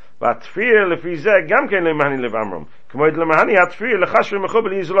mahani. והתפיר לפי זה גם כן לא מהני לב אמרם כמו את למהני התפיר לחשב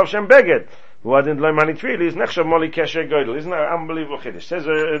מחובל יזולov שם בגד who hadn't לא מהני תפיר is nechshav moli kesher goydel. Isn't that an unbelievable chiddush? Says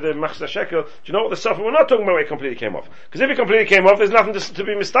the Machzor Shekel, do you know what the suffer? We're not talking about where it completely came off, because if it completely came off there's nothing to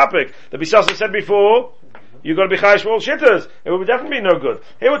be mistapik. The Bisasa said before you've got to be chayish for all shitters, it would definitely be no good.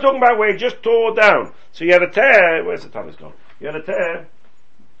 Here we're talking about where it just tore down, so you had a tear. Where's the talis gone? You had a tear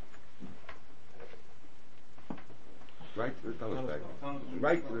right to the talis bag.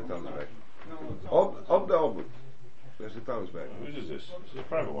 Right to the talis bag. Of the obut. There's the talis bag. Whose is this? This is a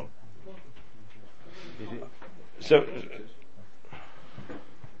private one. So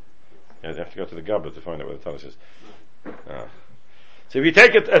yeah, you have to go to the gabba to find out where the talis is. So if you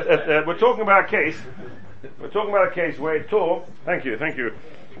take it, we're talking about a case. We're talking about a case where it tore. Thank you.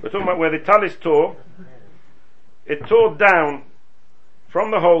 We're talking about where the talis tore. It tore down from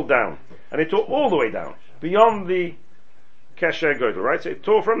the hole down, and it tore all the way down beyond the kesher girdle, right? So it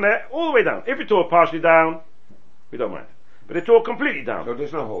tore from there all the way down. If it tore partially down, we don't mind. But it tore completely down. So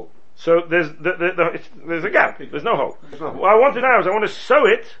there's no hole. So there's a gap. There's no hole. What I want to now is I want to sew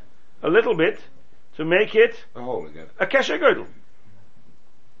it a little bit to make it a hole again. A kesher girdle.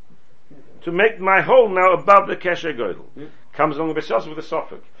 To make my hole now above the kesher girdle. Comes along with a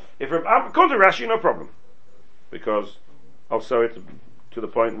suffix. If I'm going to Rashi, no problem, because I'll sew it to the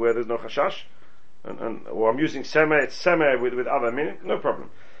point where there's no chashash. Or I'm using sema, it's sema with other meaning, no problem.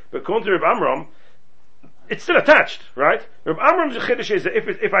 But according to Reb Amram, it's still attached, right? Reb Amram's chiddush is that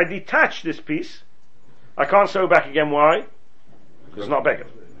if I detach this piece, I can't sew back again. Why? Because it's not beged.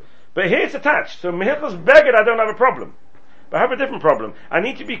 But here it's attached, so mehilchos beged I don't have a problem. But I have a different problem. I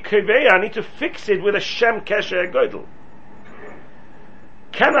need to be kiveya, I need to fix it with a shem kesher goydel.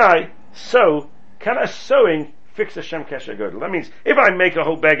 Can I sewing fix a shem kesher goydel? That means if I make a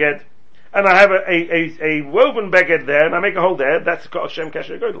whole beged, and I have a woven beged there, and I make a hole there, that's got a shem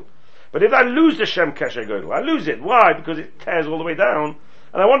kesher goydel. But if I lose the Shem Kesher Godel, I lose it. Why? Because it tears all the way down,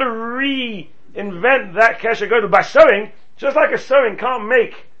 and I want to reinvent that Kesher Godel by sewing, just like a sewing can't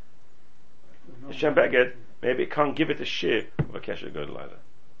make a Shem Beged, maybe it can't give it a share of a Kesher Godel either.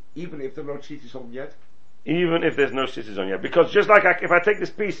 Even if the no tzitzis on yet? Even if there's no tzitzis on yet. Because just like if I take this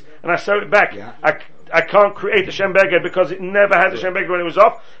piece and I sew it back, I can't create a Shem Beged because it never had a Shem Beged when it was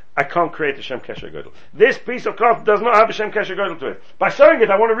off. I can't create a Shem Kesher Godel. This piece of cloth does not have a Shem Kesher Godel to it. By sewing it,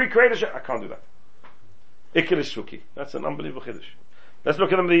 I want to recreate a Shem. I can't do that. Ikil is Suki. That's an unbelievable Chiddush. Let's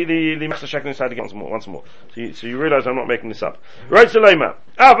look at them, the Mechsa Shekel inside again once more. So you realize I'm not making this up. Right, Saleima.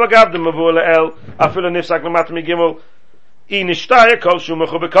 Avagav de Mavur Le'el, Afil Nifsak Lamatami Gimel, even though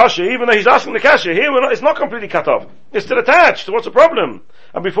he's asking the kasha, here it's not completely cut off. It's still attached. So what's the problem?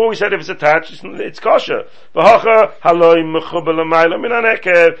 And before we said if it's attached, it's kosher.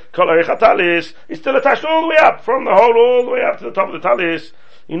 It's still attached all the way up, from the hole all the way up to the top of the talis.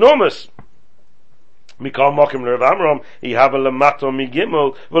 Enormous. Mikal Mokim Rav Amram, he have a lamato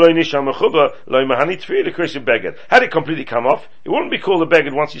migimel, v'loy nisham mechuba, loy mahani tfir l'kreisiv beged. Had it completely come off, it wouldn't be called a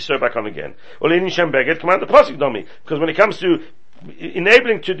beged once you sew back on again. Or nisham beged, command the pasuk domi. Because when it comes to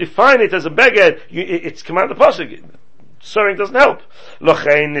enabling to define it as a beged, it's command the pasuk. Sewing doesn't help.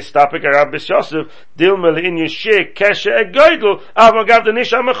 Lochein nistapik Arab Bis Yosef dilma le'inyan shik keshe egoidel avagav the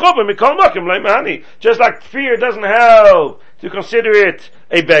nisham mechuba mikal mokim loy mahani. Just like fear doesn't help to consider it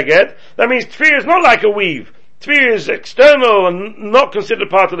a beged, that means tfir is not like a weave. Tfir is external and not considered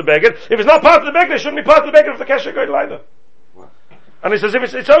part of the beged. If it's not part of the beged, it shouldn't be part of the beged of the kesher godel either. And it's as if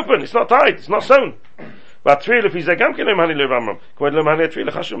it's open, it's not tight, it's not sewn. But tfir if he's a gamkin lo mahani le'ramram, k'wad lo mahani tfir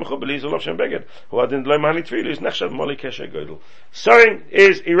l'chashu mechubel he's a lov shem beged. Who adin lo mahani tfir is nechshav moli kesher godel. Sewing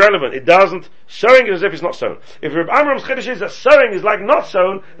is irrelevant. It doesn't. Sewing is as if it's not sewn. If Reb Amram's chiddush is that sewing is like not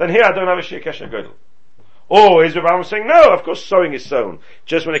sewn, then here I don't have a shir kesher godel. Or is Reb Amram saying, no, of course sewing is sewn.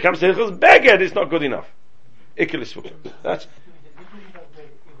 Just when it comes to Hilchos Beged, it's not good enough. Ikilis Fuka. That's...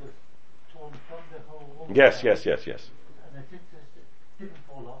 Yes.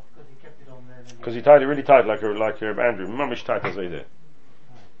 Because he tied it really tight, like Reb Andrew. Mamish tight as they did.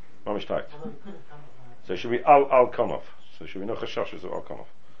 Mamish tight. So it should be Al come off. So it should be no chashashas of Al come off.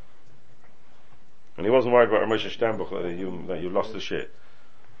 And he wasn't worried about Moshe Steinbuch that you lost the shit.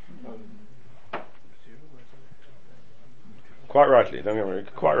 Quite rightly, don't get me wrong,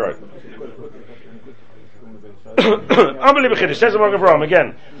 quite right. Unbelievable Chiddush, says the Magen Avraham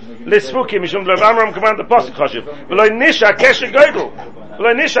again. Lisfuki mishum lo Amram command the pasuk chashiv. V'lo nisha kesher godel.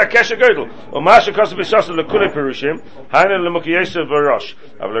 V'lo nisha kesher godel. U'masha kosev b'shasel l'kulei perushim. Hainu l'mukiyesiv v'rosh.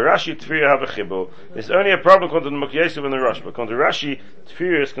 Av l'Rashi tfir have a chibur. There's only a problem according to the mukiyesiv and the rosh, but according to Rashi,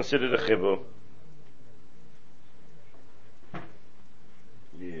 tfir is considered a chibur.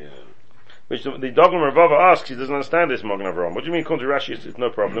 Which the Dogma Ravava asks, he doesn't understand this, Magen Avraham. What do you mean, according to Rashi, it's no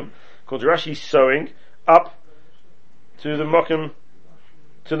problem? According to Rashi, he's sewing up to the mokim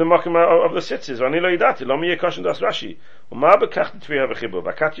of the tzitzis. Ani lo yidati, lo mi yekoshen das Rashi. Uma bekach t'fir have a chibur.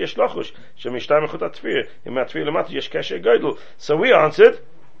 Vakat yesh lochush, shemishtai mechut t'fir. Im t'fir lemati yesh kesher godel. So we answered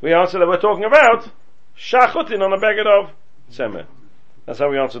that we're talking about shachutin on a beged of tzemeh. That's how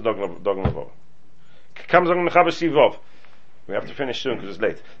we answered Dogma Ravava. Comes on the Chabas Sivov. We have to finish soon because it's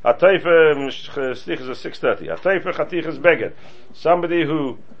late. Stich is at 6:30. Hateifer chatich is beged. Somebody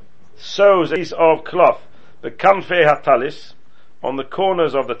who sews a piece of cloth, the kanfei hatalis, on the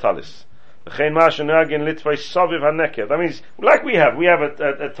corners of the talis. That means, like we have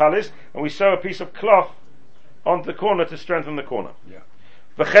a talis, and we sew a piece of cloth onto the corner to strengthen the corner.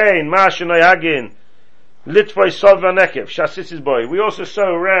 We also sew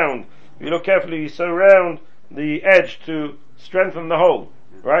around, if you look carefully, we sew around the edge to strengthen the hole,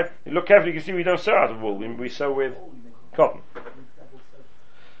 right? You look carefully, you can see we don't sew out of wool, we sew with cotton.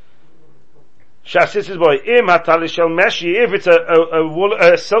 Shasisis boy, im hatalis shel meshi, if it's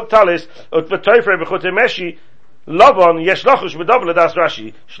a silk talis, ut v'toifrei b'chutei meshi, Lavan yesh lachush b'davle das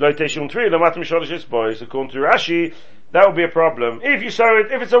Rashi shloi teshum tfir lamatim sholish boys. According to Rashi, that would be a problem. If you sew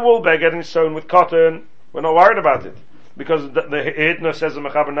it, if it's a wool beged and it's sewn with cotton, we're not worried about it because the Hidna says in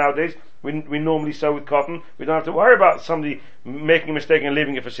Mechaber nowadays we normally sew with cotton. We don't have to worry about somebody making a mistake and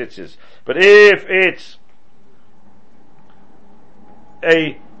leaving it for tzitzis. But if it's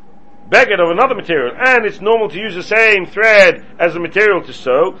a beged of another material and it's normal to use the same thread as the material to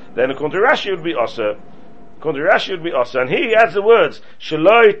sew, then according to Rashi it would be osir. According to Rashi it would be osir. And he adds the words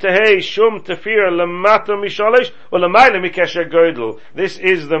Shaloi tehei shum tefira lamata mishalish or lamayla mikesher godel. This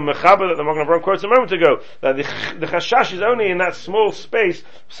is the mechaber that the Magen Avraham quotes a moment ago, that the chashash is only in that small space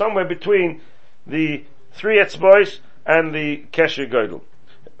somewhere between the three etzbois and the kesher godel.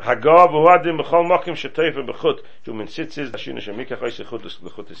 Hagav uadim b'chol mokim shetoifer b'chut jumin tzitzis hashina shemikach oisei chut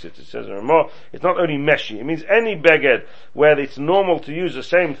tzitzis. It says it's not only meshi. It means any beged where it's normal to use the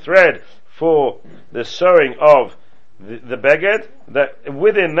same thread for the sewing of the beged, that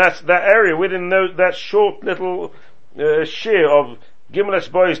within that area, within that short little shear of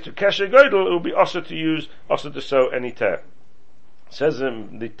Gimel boys to Kesher Godel, it will be also to sew any tear. It says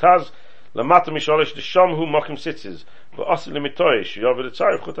the Taz Lamata Misholish the Shamhu Mokim Tzitzis, but also limitoish Yovel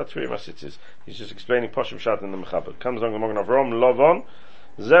Tzarif Chut Atfiri Tzitzis. He's just explaining Poshim Shat in the Mechaber. Comes on the Magen Avram Lovon.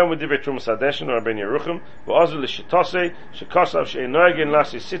 Zeh with Divrei Trum Sadeshin or Ben Yeruchim, but also the Shitose Shekosav Sheinoigin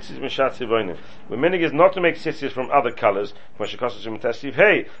Lasi Tzitzis Mishat Zivonim. The minig is not to make tzitzis from other colors, and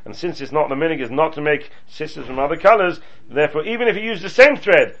since it's not, the minig is not to make tzitzis from other colors, therefore even if you use the same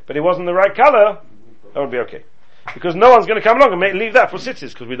thread, but it wasn't the right color, that would be okay. Because no one's going to come along and leave that for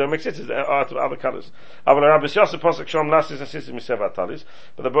tzitzis, because we don't make tzitzis out of other colors. But the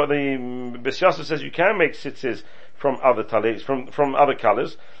Bes Yosef says you can make tzitzis from other talis, from other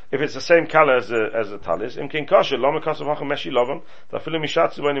colors, if it's the same color as a talis. To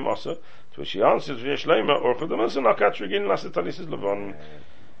which he answers,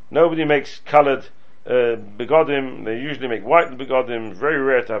 nobody makes colored begodim. They usually make white begodim. Very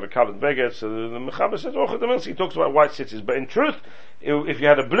rare to have a colored beged. So the Mechaber says, he talks about white tzitzis. But in truth, if you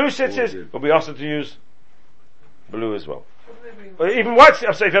had a blue tzitzis, it would be also to use blue as well. Or even white,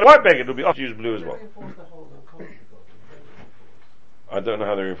 if you had a white beged, it would be also to use blue as well. I don't know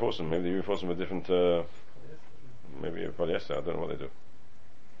how they reinforce them. Maybe they reinforce them with different, maybe polyester. I don't know what they do.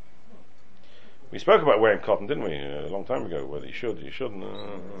 We spoke about wearing cotton, didn't we? A long time ago, whether you should, you shouldn't.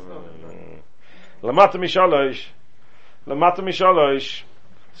 Lamata Mishalosh,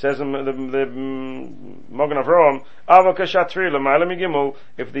 says the Magen Avraham,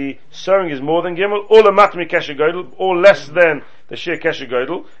 if the sewing is more than gimel, or Lamata Mikesher Godel, or less than the sheer Kesher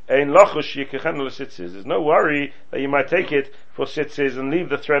Godel, there's no worry that you might take it for sitzes and leave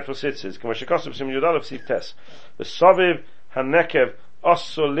the thread for sitzes. The Saviv Hanekev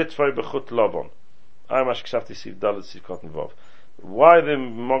Osso Litvoi Bechut Lobon. Why the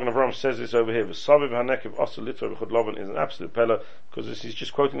Magen Avraham says this over here, V'saviv hanekev also litvoi b'chut lovan, is an absolute pella, because this is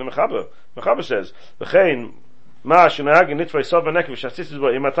just quoting the Mechaber. Mechaber says, V'chein ma shenahagin litvoi sav hanekev v'shatzitzis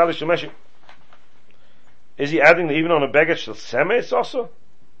bo imatali shemeshi. Is he adding that even on a beged shel semes also?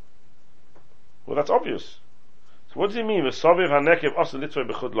 Well, that's obvious. So what does he mean? V'saviv hanekev also litvoi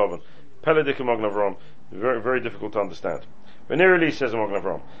b'chut lovan. Pella dik Magen Avraham. Very, very difficult to understand. Venerally says Magen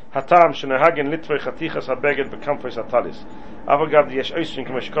Avraham, Hatam shenahagin litvoi chatichas habeged b'kamfos hatalis. Avagav yesh oisrin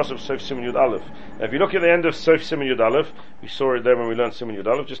k'mesh kosav Sof Simen Yud Aleph. Now if you look at the end of Sof Simen Yud Aleph, we saw it there when we learned Simen Yud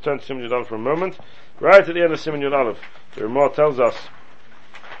Aleph, just turn to Simen Yud Aleph for a moment. Right at the end of Simen Yud Aleph, the Ramah tells us,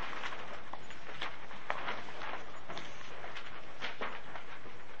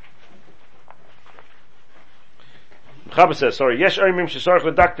 Chaber says, Yesh oimim shesarach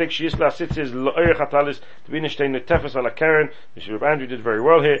ledaktik sheyis la'asitzis l'oirech hatalis t'bina shtei netefes ala keren, which Andrew did very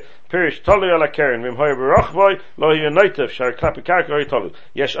well here. Pirish tolu ala keren v'im hoya b'rachvoi lo hiya noitef shar klapi karka hoya tolu.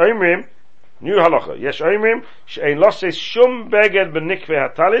 Yesh oimim, new halacha, yesh oimim she'ein loses shum beged b'nikve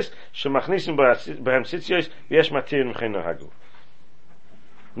hatalis shemachnisim b'hem tzitziyos v'yesh matirin v'chein nohagu.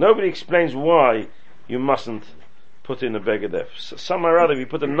 Nobody explains why you mustn't put in a beged there. Somewhere or other, if you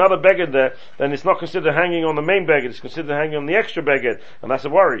put another beged there, then it's not considered hanging on the main beged, it's considered hanging on the extra beged, and that's a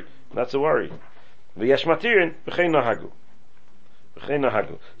worry. That's a worry. V'yesh matirin v'chein nahagu. V'chein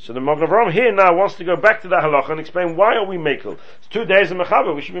nahagu. So the Magen Avraham here now wants to go back to that halacha and explain why are we mekel. It's 2 days of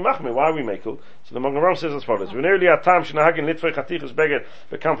mechaber, we should be machmir. Why are we mekel? So the Magen Avraham says as follows: V'nearly atam shenahagin litvei chatichas beged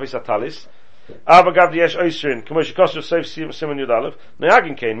v'kamfis atalis. Avagav yesh oisrin k'mosh kosher Sof Simen Yud Aleph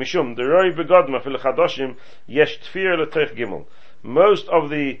ne'agin kein mishum the roi begodma fil chadoshim yesh tfir l'teich gimel. Most of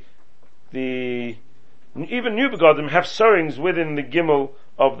the even new begodim have sewings within the gimel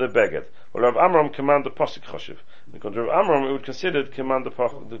of the beged. Well, Rav Amram command the posik choshev. Because Rav Amram it would consider command the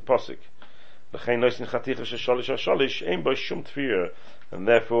posik. L'chein noisin chaticha shesholish sholish ein bo shum tfir, and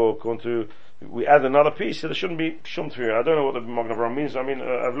therefore according to we add another piece, so there shouldn't be shum tfir. I don't know what the Magen Avraham means. I mean,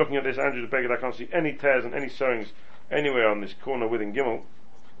 I'm looking at this Andrew the beged, I can't see any tears and any sewings anywhere on this corner within gimel,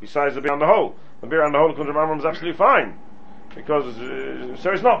 besides the beer on the hole. The beer on the hole according to Rav Amram is absolutely fine, because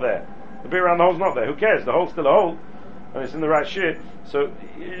so it's not there. The beer around the hole's not there. Who cares? The hole's still a hole, and it's in the right shear. So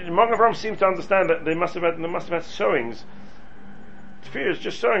Magen Avraham seems to understand that they must have had sewings. Tfir is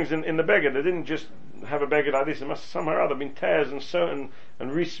just sewings in the beged. They didn't just have a beged like this. It must somehow or other been tears and sewn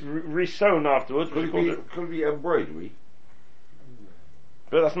and re-sewn afterwards. Could it be embroidery?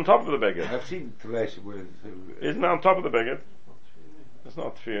 But that's on top of the beged. I've seen the where isn't that on top of the beged? It's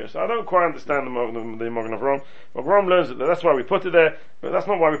not fierce. I don't quite understand the Morgan of Rome. But Rome learns that that's why we put it there, but that's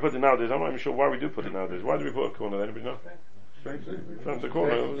not why we put it nowadays. I'm not even sure why we do put it nowadays. Why do we put a corner there? Anybody know? From the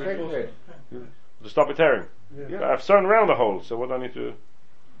corner. To stop it tearing. Yeah. I've sewn around the hole, so what do I need to...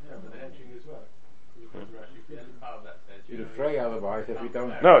 Yeah, but the edging as well. You'd fray otherwise if you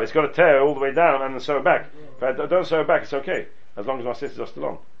don't. No, it's got to tear all the way down and then sew it back. If I don't sew it back, it's okay, as long as my sisters are still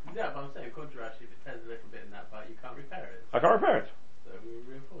on. Yeah, but I'm saying, contrary, if it tears a little bit in that part, you can't repair it. I can't repair it. So we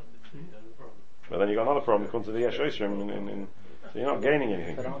reinforce it, so you don't have a problem. But then you got another problem, according to the Yesh Oisrim, so you're not gaining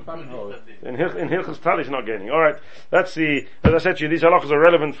anything. In Hilchos Tzitzis you're not gaining. Alright, that's as I said to you, these halachas are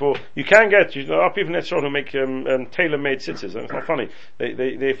relevant for, there are people in Israel who make tailor-made tzitzis, and it's not funny.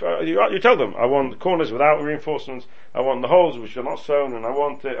 You tell them, I want corners without reinforcements, I want the holes which are not sewn, and I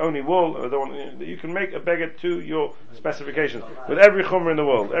want only wool, you can make a beggar to your specifications, with every chumrah in the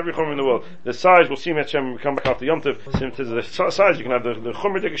world, The size, we'll see Hashem when we come back after Yom Tov, the size, you can have the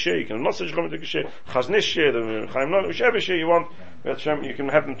chumrah dikashir, you can have not such chumrah dikashir, chaznish shir, the chaim non, whichever shir you want, you can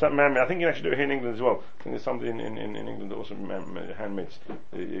have them man-made. I think you can actually do it here in England as well. I think there's somebody in England that also handmade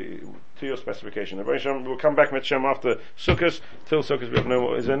to your specification. We'll come back with Shem after Sukkot. Till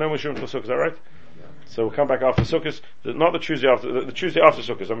Sukkot, is there no more Shem till Sukkot? Is that right? So we'll come back after Sukkot. Not the Tuesday after. The Tuesday after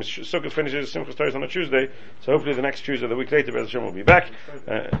Sukkot. I mean, Sukkot finishes Simchas Torah on a Tuesday. So hopefully the next Tuesday, the week later, Be'ez Hashem will be back.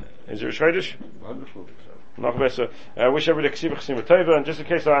 Is there a Shreidish? Wonderful. I wish everybody Ksiva Chesima Tova, and just in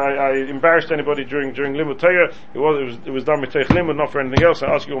case I embarrassed anybody during Limud Torah, it was done with Teich Limud, not for anything else. I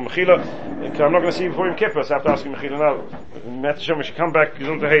ask you all Mechila. I'm not going to see you before Yom Kippur, so I have to ask you Mechila now. Met Hashem, we should come back,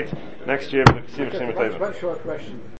 Gesundheit, next year with Ksiva Chesima Tova. One short question.